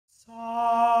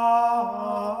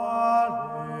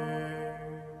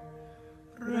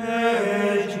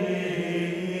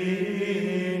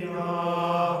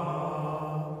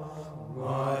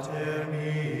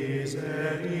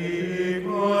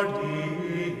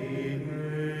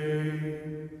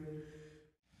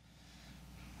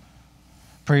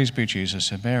Praise be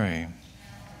Jesus and Mary.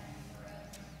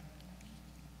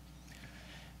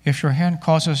 If your hand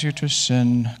causes you to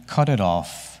sin, cut it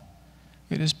off.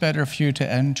 It is better for you to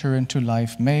enter into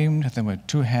life maimed than with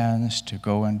two hands to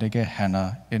go into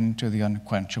Gehenna, into the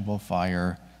unquenchable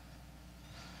fire.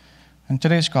 In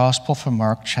today's Gospel from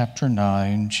Mark chapter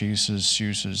 9, Jesus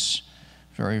uses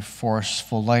very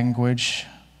forceful language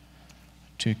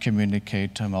to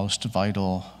communicate a most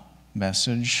vital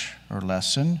message or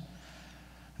lesson.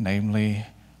 Namely,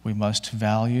 we must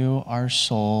value our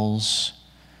souls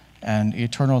and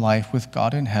eternal life with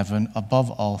God in heaven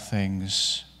above all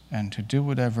things, and to do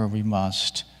whatever we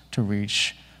must to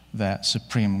reach that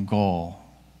supreme goal.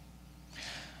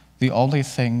 The only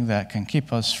thing that can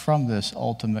keep us from this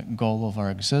ultimate goal of our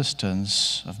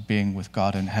existence, of being with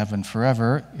God in heaven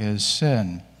forever, is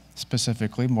sin,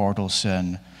 specifically mortal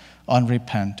sin,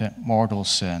 unrepentant mortal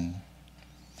sin.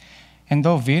 And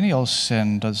though venial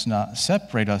sin does not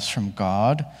separate us from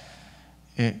God,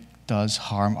 it does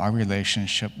harm our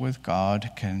relationship with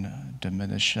God, can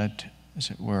diminish it, as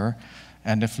it were,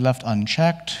 and if left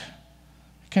unchecked,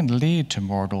 it can lead to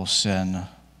mortal sin.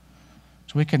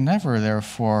 So we can never,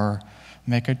 therefore,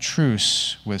 make a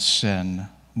truce with sin,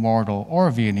 mortal or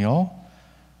venial,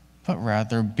 but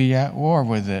rather be at war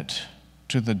with it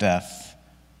to the death.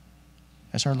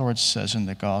 As our Lord says in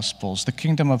the Gospels, the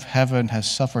kingdom of heaven has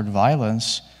suffered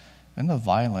violence, and the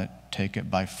violent take it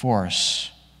by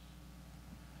force.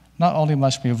 Not only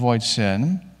must we avoid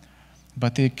sin,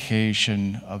 but the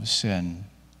occasion of sin,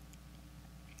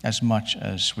 as much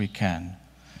as we can.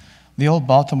 The old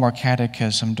Baltimore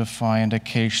Catechism defined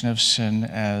occasion of sin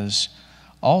as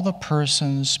all the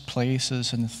persons,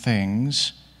 places, and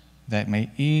things that may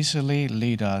easily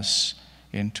lead us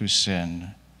into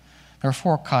sin. There are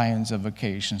four kinds of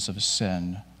occasions of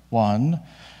sin. 1,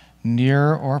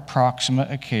 near or proximate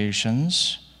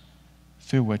occasions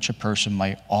through which a person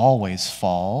might always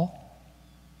fall.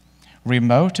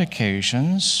 Remote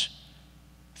occasions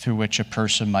through which a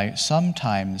person might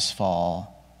sometimes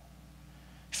fall.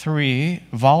 3,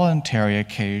 voluntary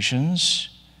occasions,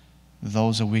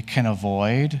 those that we can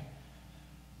avoid.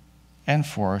 And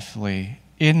fourthly,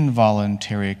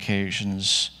 involuntary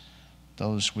occasions,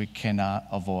 those we cannot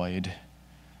avoid.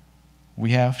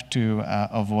 We have to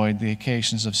avoid the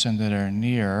occasions of sin that are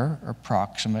near or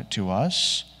proximate to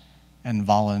us and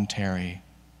voluntary.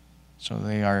 So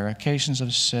they are occasions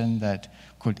of sin that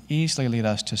could easily lead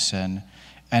us to sin,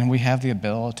 and we have the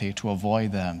ability to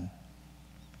avoid them.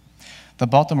 The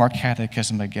Baltimore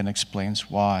Catechism again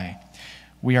explains why.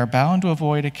 We are bound to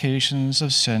avoid occasions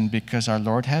of sin because our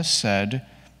Lord has said,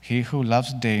 "He who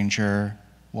loves danger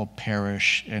will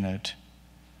perish in it."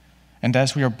 And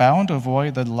as we are bound to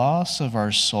avoid the loss of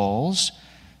our souls,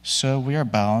 so we are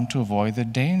bound to avoid the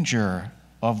danger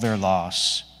of their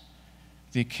loss.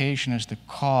 The occasion is the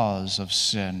cause of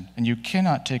sin, and you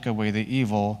cannot take away the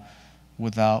evil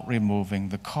without removing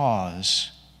the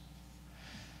cause.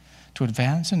 To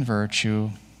advance in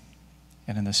virtue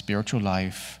and in the spiritual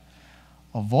life,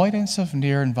 avoidance of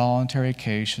near and voluntary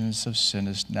occasions of sin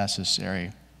is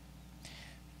necessary.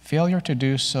 Failure to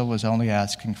do so is only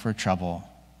asking for trouble.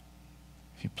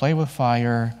 If you play with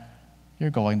fire,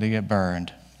 you're going to get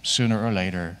burned sooner or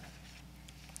later.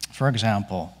 For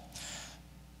example,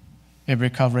 a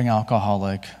recovering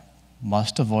alcoholic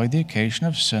must avoid the occasion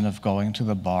of sin of going to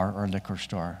the bar or liquor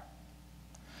store.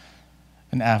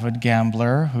 An avid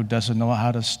gambler who doesn't know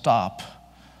how to stop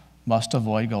must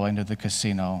avoid going to the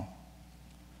casino.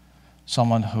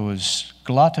 Someone who is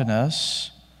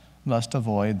gluttonous must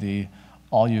avoid the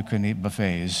all-you-can-eat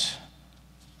buffets.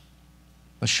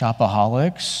 The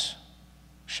shopaholics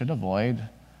should avoid,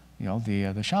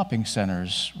 the shopping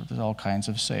centers where there's all kinds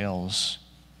of sales.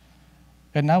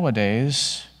 And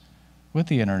nowadays, with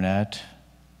the internet,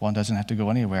 one doesn't have to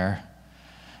go anywhere,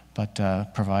 but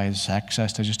provides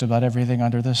access to just about everything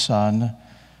under the sun,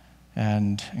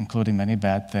 and including many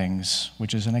bad things,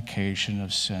 which is an occasion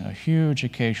of sin, a huge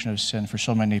occasion of sin for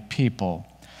so many people,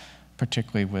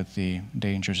 particularly with the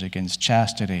dangers against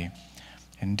chastity,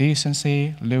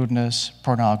 indecency, lewdness,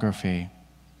 pornography.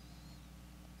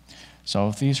 So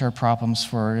if these are problems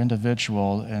for an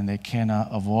individual and they cannot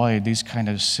avoid these kind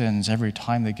of sins every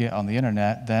time they get on the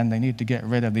internet, then they need to get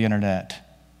rid of the internet.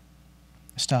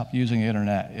 Stop using the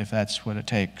internet if that's what it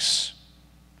takes.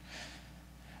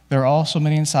 There are also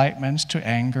many incitements to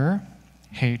anger,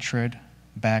 hatred,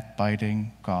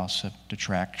 backbiting, gossip,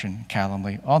 detraction,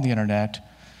 calumny on the internet.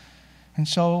 And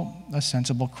so a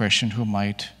sensible Christian who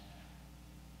might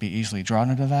be easily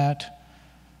drawn into that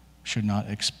should not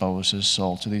expose his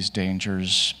soul to these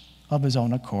dangers of his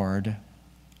own accord,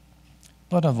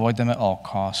 but avoid them at all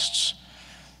costs.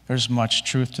 There's much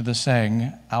truth to the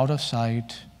saying, out of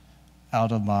sight,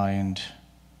 out of mind.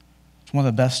 It's one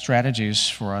of the best strategies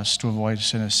for us to avoid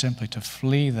sin is simply to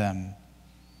flee them.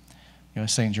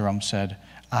 St. Jerome said,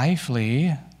 I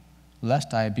flee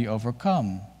lest I be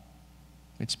overcome.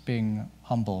 It's being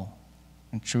humble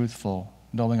and truthful,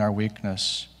 knowing our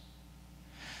weakness.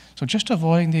 So just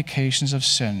avoiding the occasions of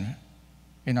sin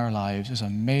in our lives is a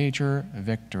major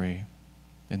victory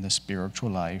in the spiritual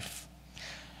life.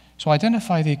 So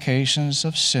identify the occasions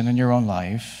of sin in your own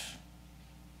life,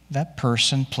 that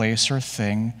person, place, or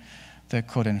thing that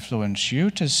could influence you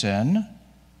to sin,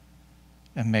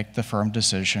 and make the firm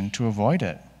decision to avoid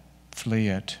it, flee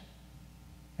it,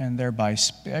 and thereby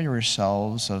spare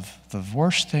yourselves of the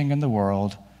worst thing in the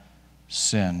world,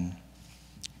 sin.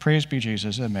 Praise be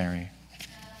Jesus and Mary.